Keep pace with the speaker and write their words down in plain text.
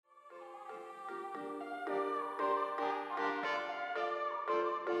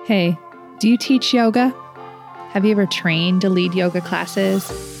Hey, do you teach yoga? Have you ever trained to lead yoga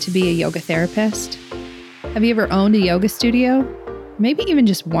classes, to be a yoga therapist? Have you ever owned a yoga studio? Maybe even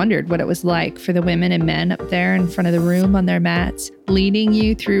just wondered what it was like for the women and men up there in front of the room on their mats, leading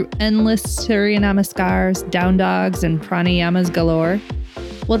you through endless Surya Namaskars, down dogs, and pranayamas galore?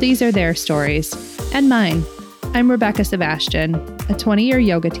 Well, these are their stories, and mine. I'm Rebecca Sebastian, a 20-year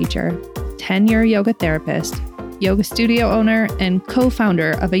yoga teacher, 10-year yoga therapist, yoga studio owner, and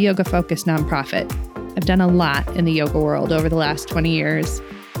co-founder of a yoga-focused nonprofit. I've done a lot in the yoga world over the last 20 years,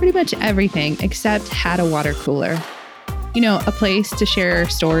 pretty much everything except had a water cooler. You know, a place to share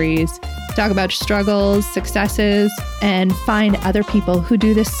stories, talk about struggles, successes, and find other people who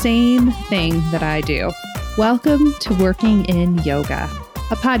do the same thing that I do. Welcome to Working in Yoga,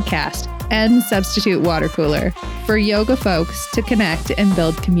 a podcast and substitute water cooler for yoga folks to connect and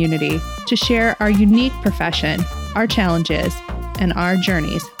build community, to share our unique profession, our challenges, and our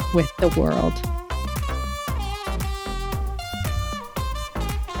journeys with the world.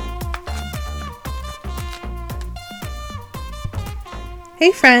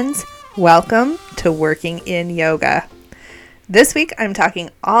 Hey friends, welcome to Working in Yoga. This week I'm talking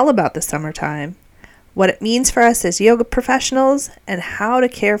all about the summertime, what it means for us as yoga professionals, and how to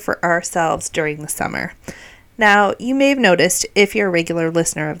care for ourselves during the summer. Now, you may have noticed, if you're a regular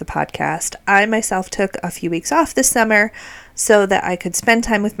listener of the podcast, I myself took a few weeks off this summer so that I could spend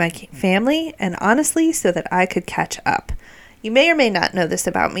time with my family and honestly so that I could catch up. You may or may not know this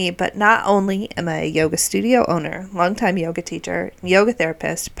about me, but not only am I a yoga studio owner, longtime yoga teacher, yoga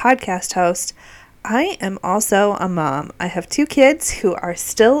therapist, podcast host, I am also a mom. I have 2 kids who are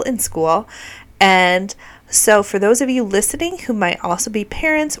still in school, and so for those of you listening who might also be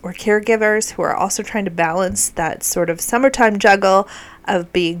parents or caregivers who are also trying to balance that sort of summertime juggle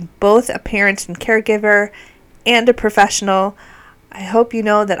of being both a parent and caregiver and a professional, I hope you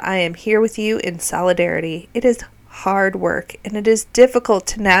know that I am here with you in solidarity. It is hard work, and it is difficult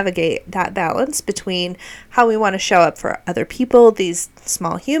to navigate that balance between how we want to show up for other people, these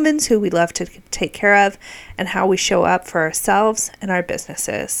small humans who we love to take care of, and how we show up for ourselves and our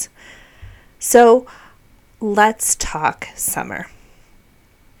businesses. So let's talk summer.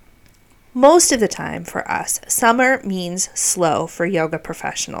 Most of the time for us, summer means slow for yoga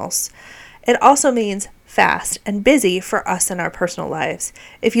professionals. It also means fast and busy for us in our personal lives.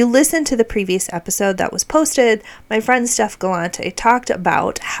 If you listen to the previous episode that was posted, my friend Steph Galante talked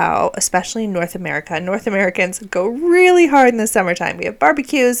about how, especially in North America, North Americans go really hard in the summertime. We have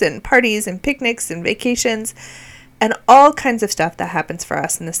barbecues and parties and picnics and vacations and all kinds of stuff that happens for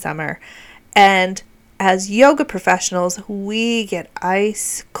us in the summer. And as yoga professionals, we get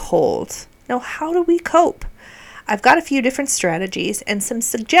ice cold. Now, how do we cope? I've got a few different strategies and some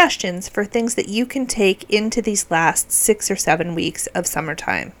suggestions for things that you can take into these last 6 or 7 weeks of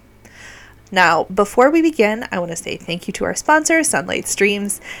summertime. Now, before we begin, I want to say thank you to our sponsor, Sunlight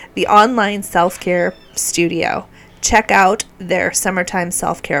Streams, the online self-care studio. Check out their summertime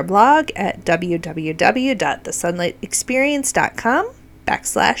self-care blog at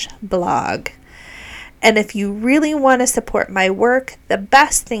www.thesunlightexperience.com/blog. And if you really want to support my work, the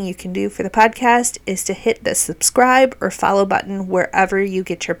best thing you can do for the podcast is to hit the subscribe or follow button wherever you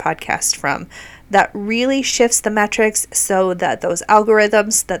get your podcast from. That really shifts the metrics so that those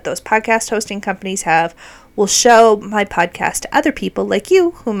algorithms that those podcast hosting companies have will show my podcast to other people like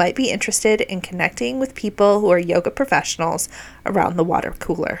you who might be interested in connecting with people who are yoga professionals around the water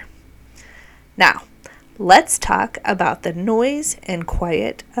cooler. Now, let's talk about the noise and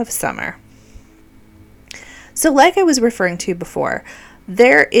quiet of summer. So like I was referring to before,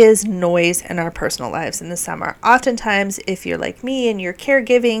 there is noise in our personal lives in the summer. Oftentimes, if you're like me and you're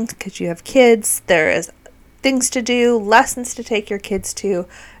caregiving because you have kids, there is things to do, lessons to take your kids to,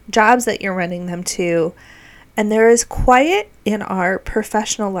 jobs that you're running them to, and there is quiet in our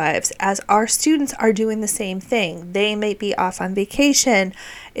professional lives as our students are doing the same thing. They may be off on vacation.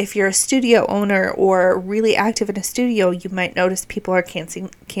 If you're a studio owner or really active in a studio, you might notice people are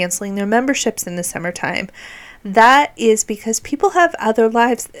canceling their memberships in the summertime. That is because people have other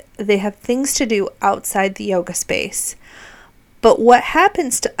lives. They have things to do outside the yoga space. But what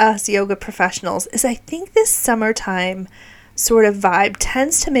happens to us yoga professionals is I think this summertime sort of vibe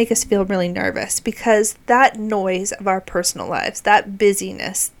tends to make us feel really nervous because that noise of our personal lives, that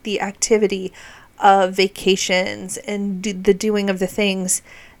busyness, the activity of vacations and the doing of the things,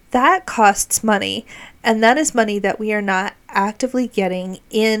 that costs money. And that is money that we are not actively getting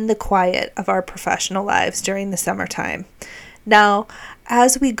in the quiet of our professional lives during the summertime. Now,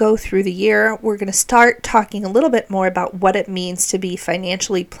 as we go through the year, we're going to start talking a little bit more about what it means to be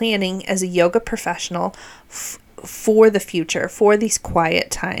financially planning as a yoga professional for the future, for these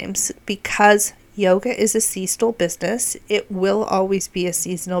quiet times, because yoga is a seasonal business. It will always be a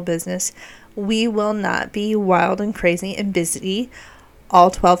seasonal business. We will not be wild and crazy and busy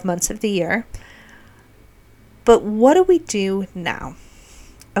all 12 months of the year. But what do we do now?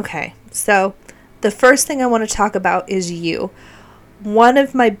 Okay, so the first thing I want to talk about is you. One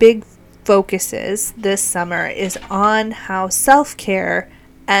of my big focuses this summer is on how self-care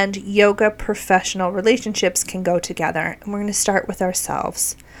and yoga professional relationships can go together. And we're going to start with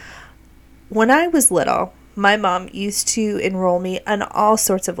ourselves. When I was little, my mom used to enroll me in all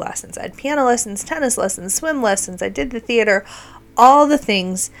sorts of lessons. I had piano lessons, tennis lessons, swim lessons. I did the theater, all the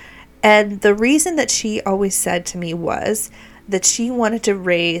things. And the reason that she always said to me was that she wanted to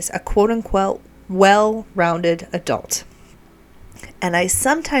raise a quote-unquote well-rounded adult. And I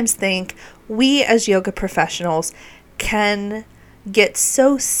sometimes think we as yoga professionals can get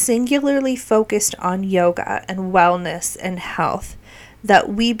so singularly focused on yoga and wellness and health that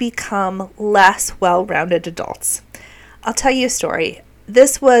we become less well-rounded adults. I'll tell you a story.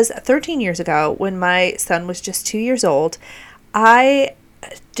 This was 13 years ago when my son was just 2 years old. I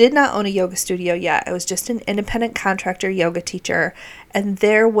did not own a yoga studio yet. I was just an independent contractor yoga teacher, and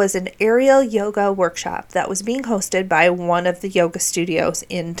there was an aerial yoga workshop that was being hosted by one of the yoga studios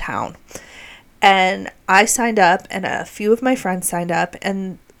in town. And I signed up, and a few of my friends signed up,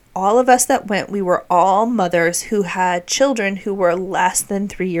 and all of us that went, we were all mothers who had children who were less than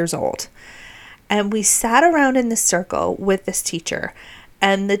 3 years old. And we sat around in this circle with this teacher,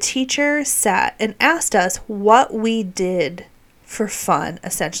 and the teacher sat and asked us what we did for fun,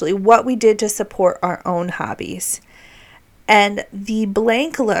 essentially, what we did to support our own hobbies. And the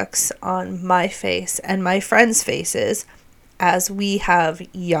blank looks on my face and my friends' faces, as we have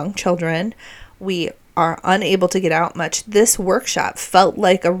young children, we are unable to get out much. This workshop felt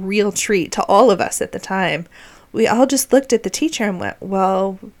like a real treat to all of us at the time. We all just looked at the teacher and went,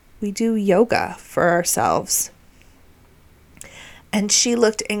 well, we do yoga for ourselves. And she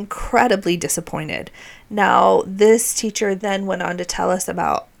looked incredibly disappointed. Now, this teacher then went on to tell us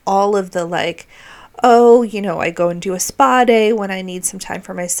about all of the I go and do a spa day when I need some time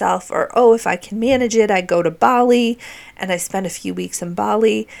for myself, or, if I can manage it, I go to Bali and I spend a few weeks in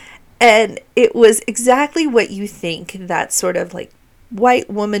Bali. And it was exactly what you think that sort of white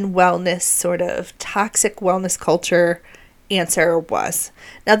woman wellness, sort of toxic wellness culture answer was.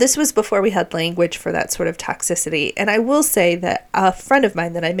 Now, this was before we had language for that sort of toxicity. And I will say that a friend of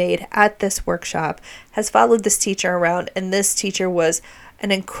mine that I made at this workshop has followed this teacher around, and this teacher was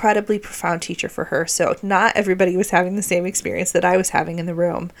an incredibly profound teacher for her. So not everybody was having the same experience that I was having in the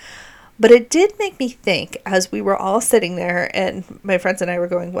room. But it did make me think, as we were all sitting there and my friends and I were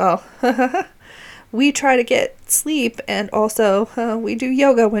going, well, we try to get sleep, and also we do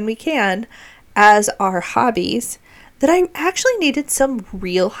yoga when we can as our hobbies, that I actually needed some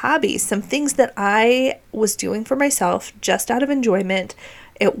real hobbies, some things that I was doing for myself just out of enjoyment.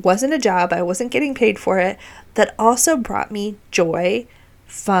 It wasn't a job. I wasn't getting paid for it. That also brought me joy,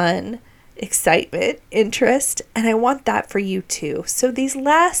 fun, excitement, interest, and I want that for you too. So these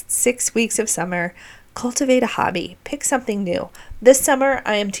last 6 weeks of summer, cultivate a hobby. Pick something new. This summer,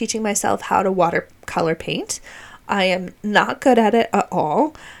 I am teaching myself how to watercolor paint. I am not good at it at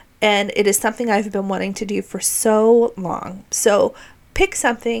all. And it is something I've been wanting to do for so long. So pick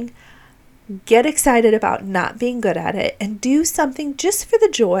something, get excited about not being good at it, and do something just for the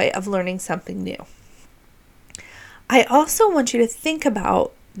joy of learning something new. I also want you to think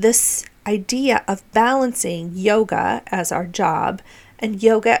about this idea of balancing yoga as our job and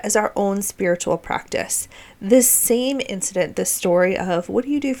yoga as our own spiritual practice. This same incident, this story of what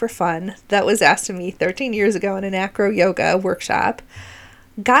do you do for fun that was asked of me 13 years ago in an acro yoga workshop,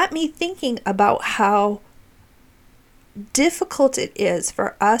 got me thinking about how difficult it is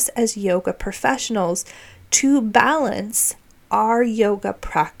for us as yoga professionals to balance our yoga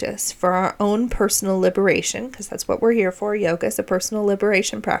practice for our own personal liberation, because that's what we're here for. Yoga is a personal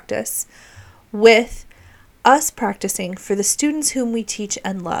liberation practice, with us practicing for the students whom we teach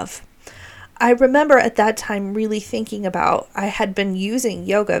and love. I remember at that time really thinking about, I had been using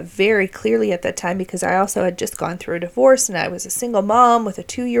yoga very clearly at that time because I also had just gone through a divorce and I was a single mom with a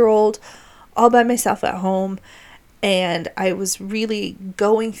 2-year-old all by myself at home. And I was really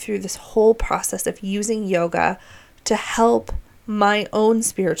going through this whole process of using yoga to help my own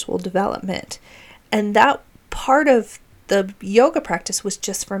spiritual development. And that part of the yoga practice was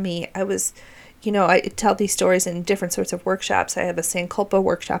just for me. I tell these stories in different sorts of workshops. I have a Sankalpa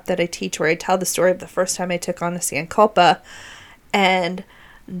workshop that I teach where I tell the story of the first time I took on a Sankalpa. And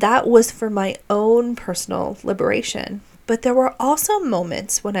that was for my own personal liberation. But there were also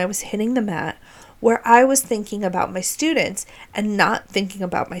moments when I was hitting the mat where I was thinking about my students and not thinking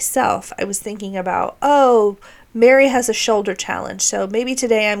about myself. I was thinking about, oh, Mary has a shoulder challenge, so maybe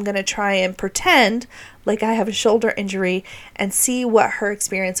today I'm going to try and pretend like I have a shoulder injury and see what her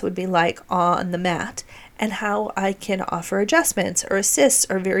experience would be like on the mat and how I can offer adjustments or assists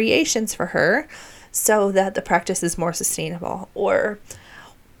or variations for her so that the practice is more sustainable. Or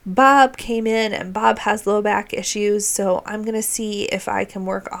Bob came in and Bob has low back issues, so I'm going to see if I can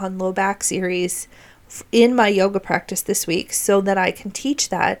work on low back series in my yoga practice this week so that I can teach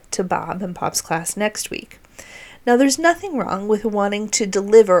that to Bob and Bob's class next week. Now, there's nothing wrong with wanting to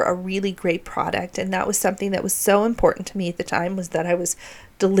deliver a really great product, and that was something that was so important to me at the time, was that I was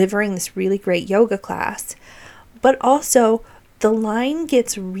delivering this really great yoga class. But also, the line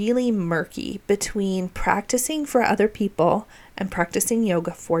gets really murky between practicing for other people and practicing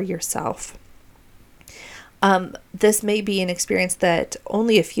yoga for yourself. This may be an experience that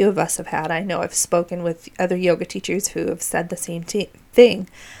only a few of us have had. I know I've spoken with other yoga teachers who have said the same thing.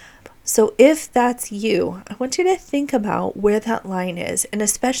 So if that's you, I want you to think about where that line is. And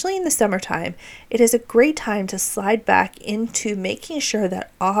especially in the summertime, it is a great time to slide back into making sure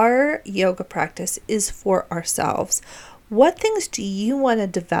that our yoga practice is for ourselves. What things do you want to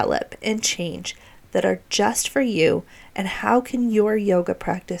develop and change that are just for you, and how can your yoga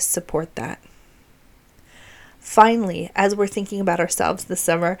practice support that? Finally, as we're thinking about ourselves this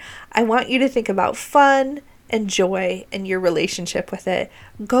summer, I want you to think about fun and joy and your relationship with it.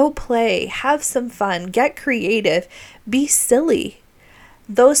 Go play, have some fun, get creative, be silly.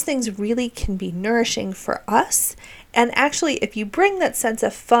 Those things really can be nourishing for us. And actually, if you bring that sense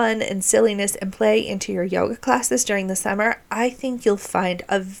of fun and silliness and play into your yoga classes during the summer, I think you'll find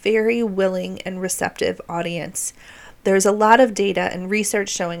a very willing and receptive audience. There's a lot of data and research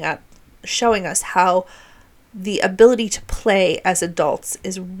showing us how the ability to play as adults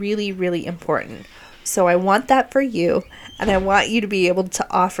is really, really important. So I want that for you, and I want you to be able to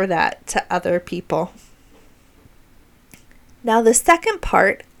offer that to other people. Now, the second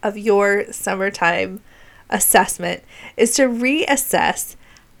part of your summertime assessment is to reassess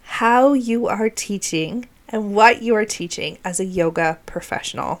how you are teaching and what you are teaching as a yoga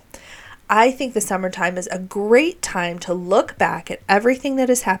professional. I think the summertime is a great time to look back at everything that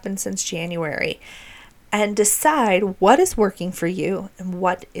has happened since January and decide what is working for you and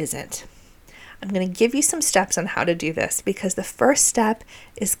what isn't. I'm going to give you some steps on how to do this, because the first step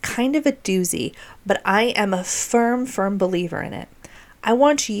is kind of a doozy, but I am a firm believer in it. I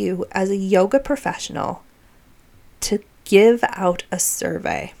want you as a yoga professional to give out a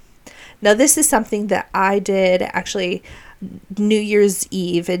survey. Now, this is something that I did actually. New Year's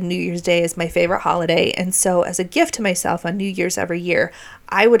Eve and New Year's Day is my favorite holiday. And so as a gift to myself on New Year's every year,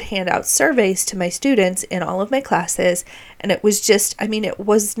 I would hand out surveys to my students in all of my classes. And it was just, it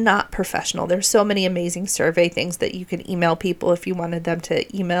was not professional. There's so many amazing survey things that you can email people if you wanted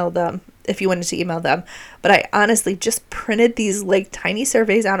to email them. But I honestly just printed these tiny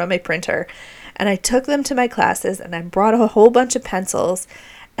surveys out on my printer, and I took them to my classes, and I brought a whole bunch of pencils.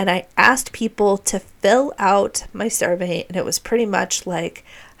 And I asked people to fill out my survey, and it was pretty much like,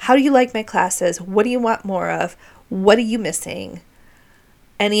 how do you like my classes? What do you want more of? What are you missing?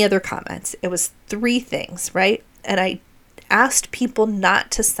 Any other comments? It was 3 things, right? And I asked people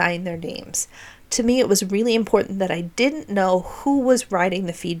not to sign their names. To me, it was really important that I didn't know who was writing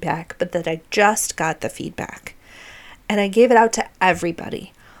the feedback, but that I just got the feedback. And I gave it out to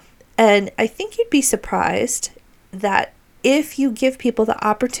everybody. And I think you'd be surprised that if you give people the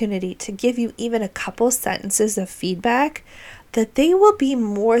opportunity to give you even a couple sentences of feedback, that they will be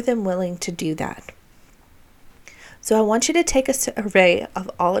more than willing to do that. So I want you to take a survey of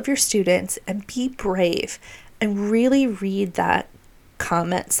all of your students and be brave and really read that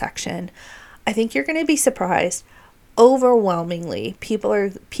comment section. I think you're going to be surprised. Overwhelmingly, people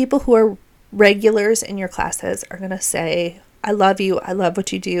who are regulars in your classes are going to say, I love you, I love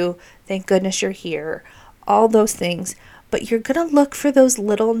what you do, thank goodness you're here, all those things. But you're going to look for those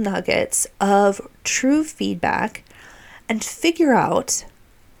little nuggets of true feedback and figure out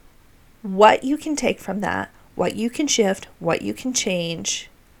what you can take from that, what you can shift, what you can change.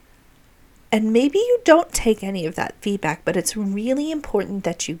 And maybe you don't take any of that feedback, but it's really important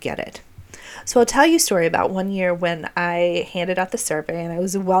that you get it. So I'll tell you a story about one year when I handed out the survey, and I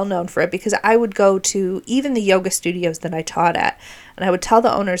was well known for it because I would go to even the yoga studios that I taught at, and I would tell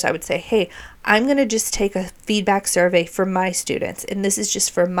the owners, I would say, hey, I'm going to just take a feedback survey for my students, and this is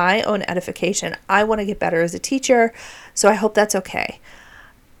just for my own edification. I want to get better as a teacher, so I hope that's okay.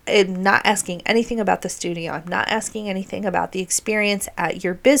 I'm not asking anything about the studio. I'm not asking anything about the experience at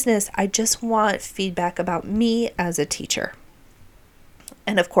your business. I just want feedback about me as a teacher.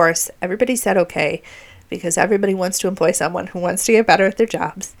 And of course, everybody said okay, because everybody wants to employ someone who wants to get better at their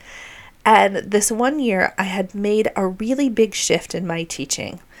jobs. And this one year, I had made a really big shift in my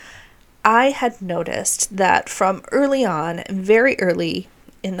teaching. I had noticed that from early on, very early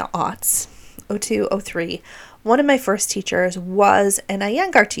in the aughts, 02, 03, one of my first teachers was an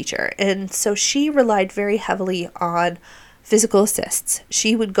Iyengar teacher. And so she relied very heavily on physical assists.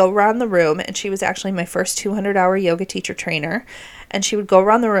 She would go around the room, and she was actually my first 200-hour yoga teacher trainer. And she would go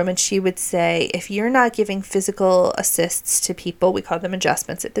around the room and she would say, if you're not giving physical assists to people, we called them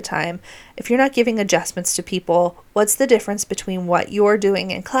adjustments at the time, if you're not giving adjustments to people, what's the difference between what you're doing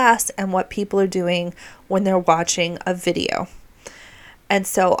in class and what people are doing when they're watching a video? And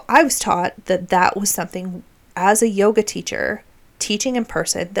so I was taught that that was something as a yoga teacher, teaching in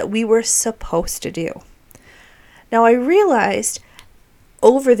person, that we were supposed to do. Now I realized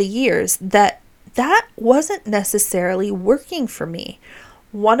over the years that wasn't necessarily working for me.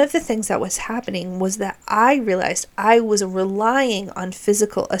 One of the things that was happening was that I realized I was relying on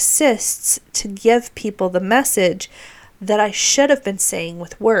physical assists to give people the message that I should have been saying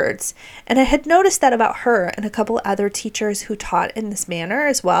with words. And I had noticed that about her and a couple other teachers who taught in this manner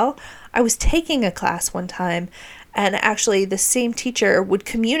as well. I was taking a class one time, and actually the same teacher would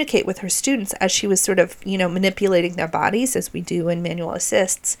communicate with her students as she was sort of, manipulating their bodies as we do in manual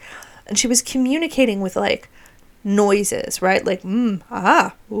assists. And she was communicating with like noises, right? Like,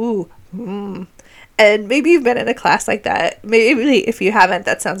 ooh, And maybe you've been in a class like that. Maybe if you haven't,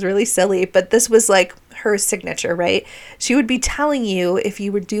 that sounds really silly, but this was like her signature, right? She would be telling you if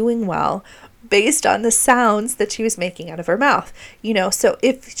you were doing well based on the sounds that she was making out of her mouth. So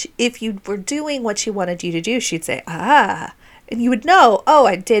if you were doing what she wanted you to do, she'd say, and you would know, oh,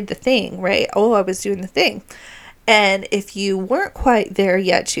 I did the thing, right? Oh, I was doing the thing. And if you weren't quite there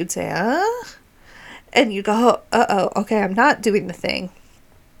yet, she'd say, and you go, okay, I'm not doing the thing.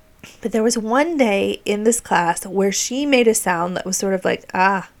 But there was one day in this class where she made a sound that was sort of like,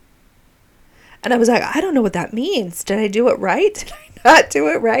 And I was like, I don't know what that means. Did I do it right? Did I not do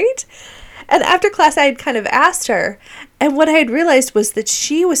it right? And after class, I had kind of asked her. And what I had realized was that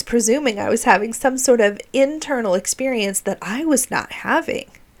she was presuming I was having some sort of internal experience that I was not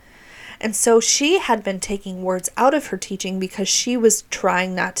having. And so she had been taking words out of her teaching because she was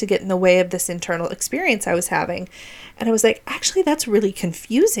trying not to get in the way of this internal experience I was having. And I was like, actually, that's really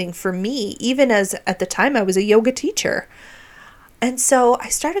confusing for me, even as at the time I was a yoga teacher. And so I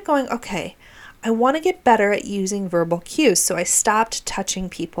started going, okay, I want to get better at using verbal cues. So I stopped touching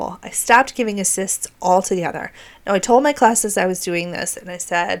people. I stopped giving assists altogether. Now, I told my classes I was doing this, and I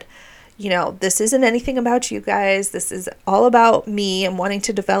said, this isn't anything about you guys. This is all about me and wanting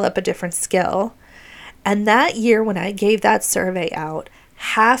to develop a different skill. And that year when I gave that survey out,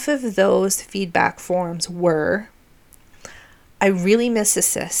 half of those feedback forms were, I really miss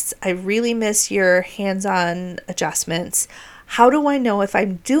assists. I really miss your hands-on adjustments. How do I know if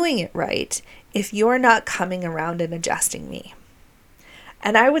I'm doing it right if you're not coming around and adjusting me?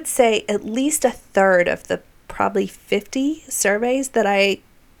 And I would say at least a third of the probably 50 surveys that I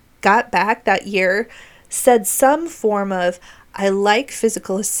got back that year said some form of, I like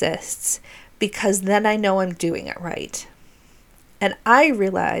physical assists because then I know I'm doing it right. And I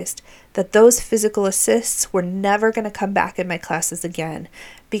realized that those physical assists were never going to come back in my classes again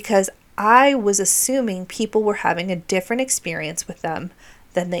because I was assuming people were having a different experience with them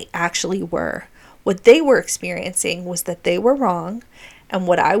than they actually were. What they were experiencing was that they were wrong, and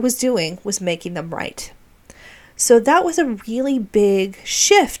what I was doing was making them right. So that was a really big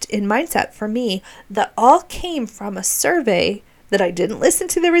shift in mindset for me that all came from a survey that I didn't listen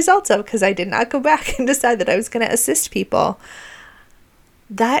to the results of because I did not go back and decide that I was going to assist people.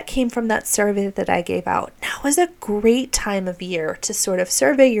 That came from that survey that I gave out. Now is a great time of year to sort of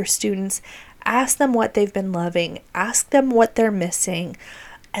survey your students, ask them what they've been loving, ask them what they're missing,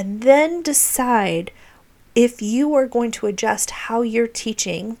 and then decide if you are going to adjust how you're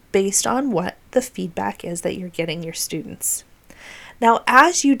teaching based on what the feedback is that you're getting your students. Now,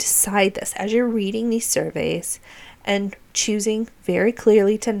 as you decide this, as you're reading these surveys and choosing very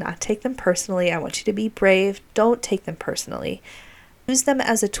clearly to not take them personally, I want you to be brave. Don't take them personally. Use them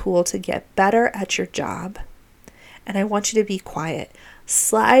as a tool to get better at your job. And I want you to be quiet.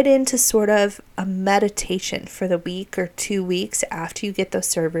 Slide into sort of a meditation for the week or 2 weeks after you get those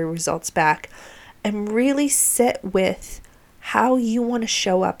survey results back, and really sit with how you want to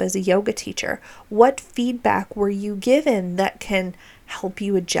show up as a yoga teacher. What feedback were you given that can help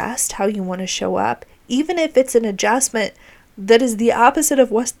you adjust how you want to show up? Even if it's an adjustment that is the opposite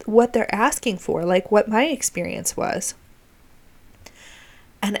of what they're asking for, like what my experience was.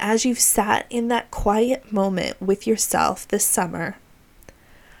 And as you've sat in that quiet moment with yourself this summer,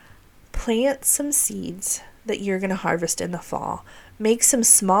 plant some seeds that you're going to harvest in the fall. Make some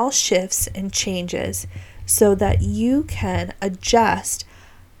small shifts and changes so that you can adjust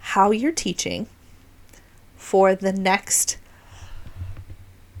how you're teaching for the next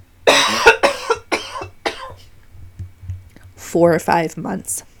 4 or 5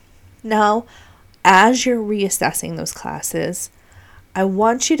 months. Now, as you're reassessing those classes, I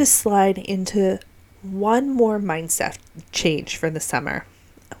want you to slide into one more mindset change for the summer.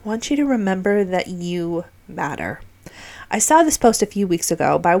 I want you to remember that you matter. I saw this post a few weeks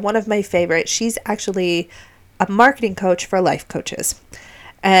ago by one of my favorites. She's actually a marketing coach for life coaches.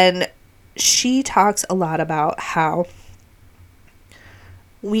 And she talks a lot about how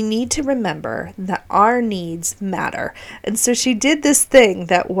we need to remember that our needs matter. And so she did this thing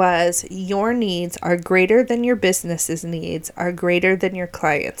that was, your needs are greater than your business's needs, are greater than your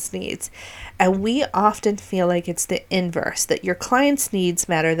client's needs. And we often feel like it's the inverse, that your client's needs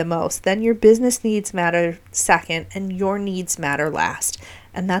matter the most, then your business needs matter second, and your needs matter last.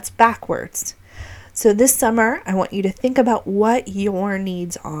 And that's backwards. So this summer, I want you to think about what your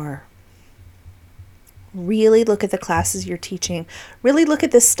needs are. Really look at the classes you're teaching. Really look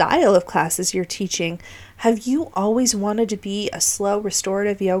at the style of classes you're teaching. Have you always wanted to be a slow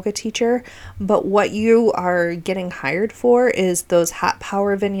restorative yoga teacher, but what you are getting hired for is those hot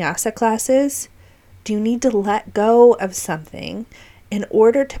power vinyasa classes? Do you need to let go of something in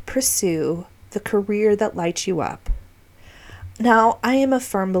order to pursue the career that lights you up? Now, I am a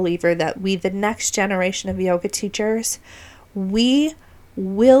firm believer that we, the next generation of yoga teachers, we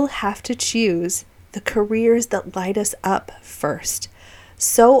will have to choose the careers that light us up first.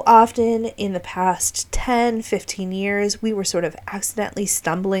 So often in the past 10, 15 years, we were sort of accidentally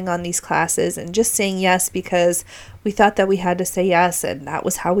stumbling on these classes and just saying yes because we thought that we had to say yes and that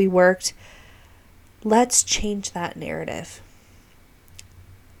was how we worked. Let's change that narrative.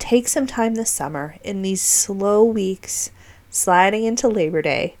 Take some time this summer in these slow weeks sliding into Labor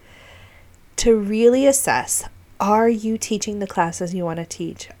Day to really assess, are you teaching the classes you want to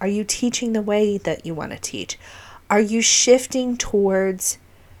teach? Are you teaching the way that you want to teach? Are you shifting towards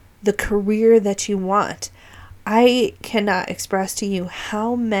the career that you want? I cannot express to you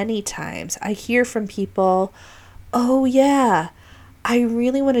how many times I hear from people, oh yeah, I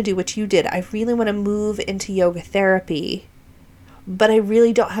really want to do what you did. I really want to move into yoga therapy, but I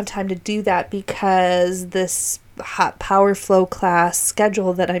really don't have time to do that because this hot power flow class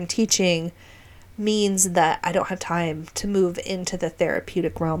schedule that I'm teaching means that I don't have time to move into the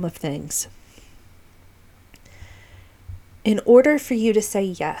therapeutic realm of things. In order for you to say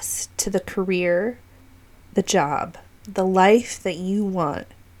yes to the career, the job, the life that you want,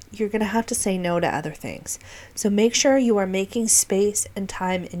 you're going to have to say no to other things. So make sure you are making space and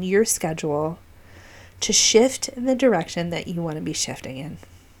time in your schedule to shift in the direction that you want to be shifting in.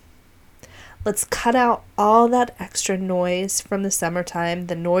 Let's cut out all that extra noise from the summertime,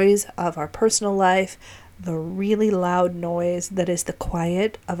 the noise of our personal life, the really loud noise that is the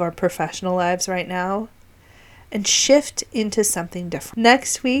quiet of our professional lives right now, and shift into something different.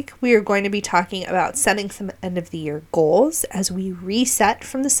 Next week, we are going to be talking about setting some end of the year goals as we reset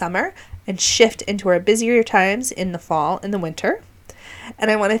from the summer and shift into our busier times in the fall and the winter. And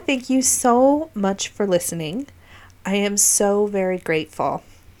I want to thank you so much for listening. I am so very grateful.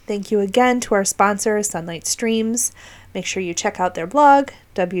 Thank you again to our sponsor, Sunlight Streams. Make sure you check out their blog,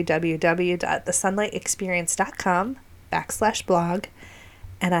 www.thesunlightexperience.com/blog,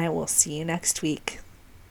 and I will see you next week.